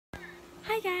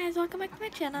Hi guys, welcome back to my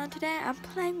channel. Today I'm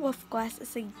playing Wolf Quest.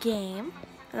 It's a game.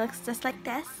 It looks just like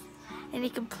this. And you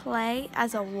can play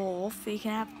as a wolf. You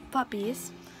can have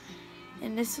puppies.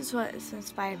 And this is what it's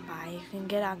inspired by. You can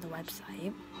get on the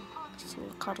website. It's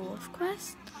called Wolf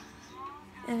Quest.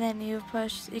 And then you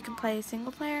can play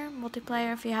single player,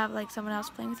 multiplayer if you have like someone else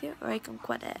playing with you, or you can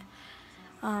quit it.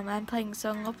 I'm playing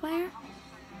single player.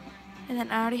 And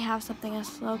then I already have something in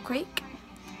Slow Creek.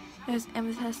 There's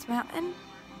Amethyst Mountain.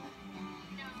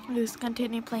 Just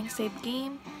continue playing save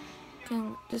game.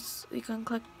 You can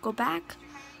click go back.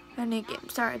 A new game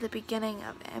start at the beginning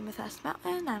of Amethyst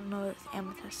Mountain. I don't know what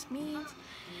Amethyst means.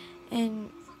 And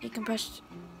you can push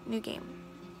new game.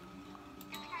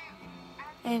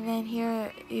 And then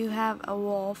here you have a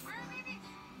wolf.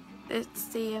 Let's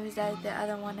see if the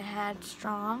other one had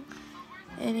strong.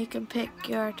 And you can pick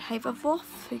your type of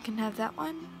wolf. You can have that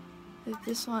one.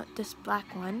 This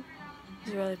black one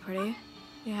is really pretty.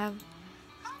 You have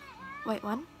white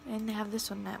one, and they have this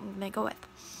one that I'm gonna go with.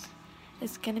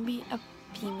 It's gonna be a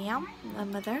female, a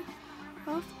mother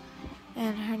wolf,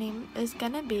 and her name is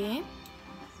gonna be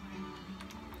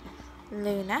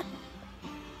Luna.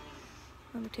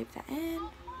 Let me type that in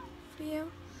for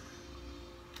you.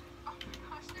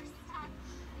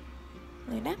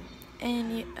 Luna.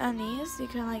 And on these you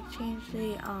can like change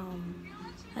the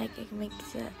like it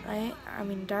makes it light,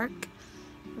 dark.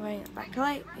 Bring it back to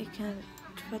light. You can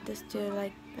put this to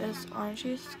like this orange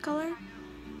juice color,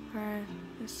 or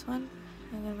this one.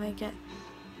 I'm gonna make it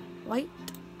white.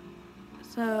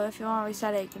 So if you want to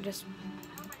reset it, you can just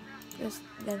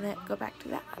then go back to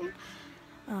that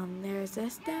one. There's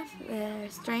this stuff.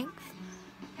 There's strength,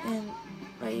 and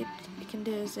what you can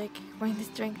do is like bring the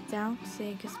strength down, so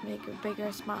you can make it bigger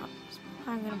or small.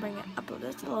 I'm gonna bring it up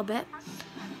just a little bit.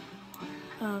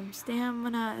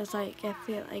 Stamina is like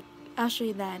I'll show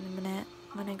you that in a minute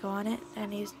when I go on it.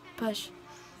 And you push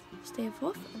Stay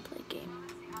Wolf and play game.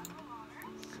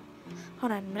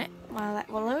 Hold on a minute while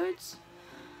that loads.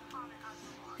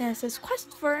 Then it says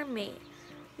quest for me.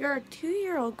 You're a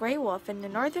 2-year-old gray wolf in the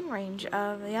northern range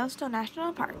of the Yellowstone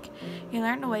National Park. You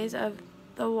learn the ways of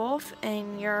the wolf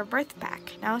in your birth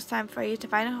pack. Now it's time for you to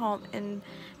find a home and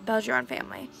build your own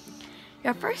family.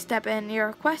 Your first step in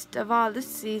your quest of all this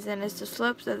season is the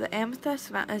slopes of the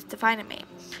Amethyst Mountains to find a mate.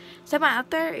 Someone out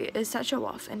there is such a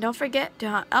wolf, and don't forget to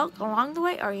hunt elk along the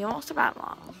way or you won't survive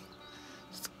long.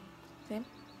 See? It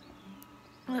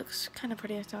looks kind of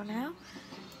pretty so now.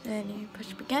 Then you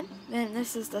push begin. Then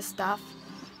this is the stuff.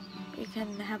 You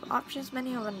can have options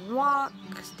menu, and walk,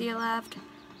 steer left.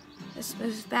 This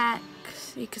moves back.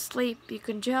 You can sleep, you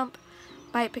can jump,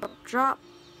 bite, pick up, drop.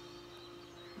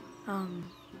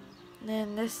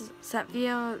 Then this is set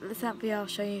view. The set view I'll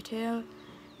show you too.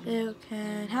 You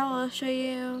can I'll show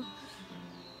you.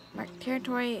 Mark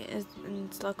territory is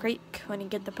in Slow Creek when you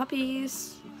get the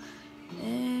puppies.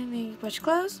 And you push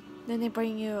close. Then they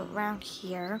bring you around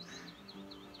here.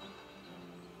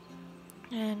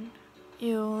 And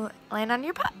you land on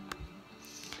your pup.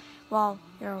 Well,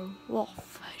 your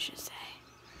wolf, I should say.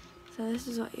 So this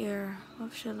is what your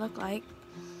wolf should look like.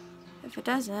 If it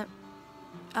doesn't,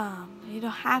 you don't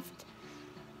have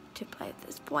to play at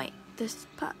this point. This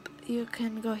pup, you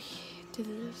can go to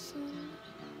this one,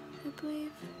 I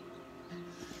believe.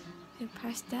 You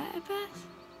press that, I guess.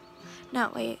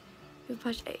 No, wait. You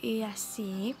push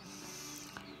ESC.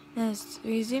 There's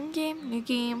resume game, new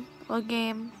game, load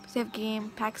game, save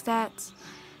game, pack stats.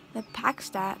 The pack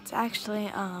stats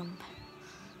actually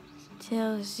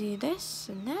tells you this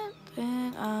and that,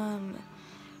 and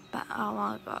but I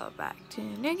want to go back to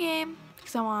new game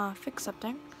because I want to fix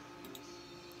something.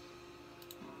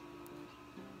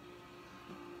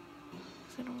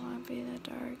 I don't want to be the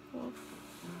dark wolf.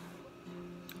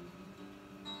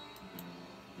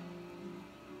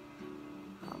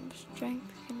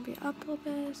 Strength can be up a little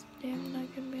bit, stamina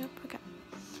can be up. Okay.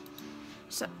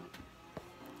 So,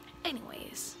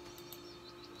 anyways.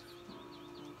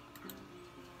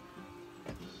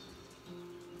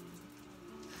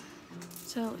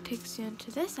 So it takes you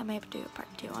into this. I may have to do a part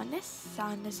 2 on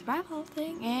the survival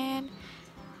thing. And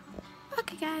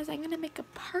okay guys, I'm gonna make a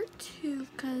part 2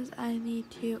 because I need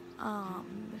to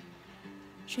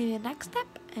show you the next step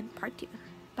and part 2.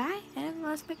 Bye, and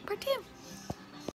let's make part 2.